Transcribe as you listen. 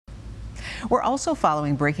We're also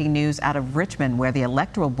following breaking news out of Richmond, where the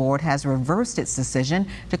Electoral Board has reversed its decision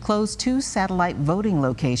to close 2 satellite voting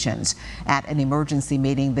locations. At an emergency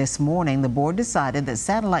meeting this morning, the board decided that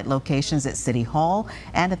satellite locations at City Hall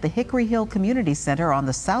and at the Hickory Hill Community Center on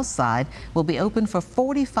the south side will be open for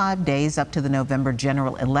 45 days up to the November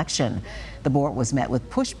general election. The board was met with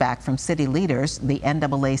pushback from city leaders, the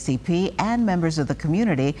NAACP, and members of the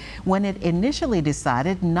community when it initially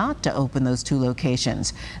decided not to open those 2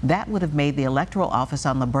 locations. That would have made the electoral office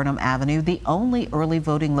on Laburnum Avenue the only early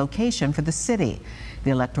voting location for the city. The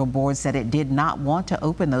Electoral Board said it did not want to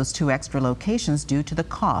open those 2 extra locations due to the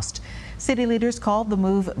cost. City leaders called the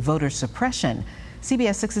move voter suppression.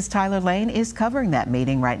 CBS 6's Tyler Lane is covering that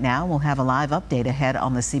meeting right now. We'll have a live update ahead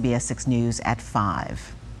on the CBS 6 News at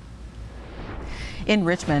 5. In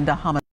Richmond, a homicide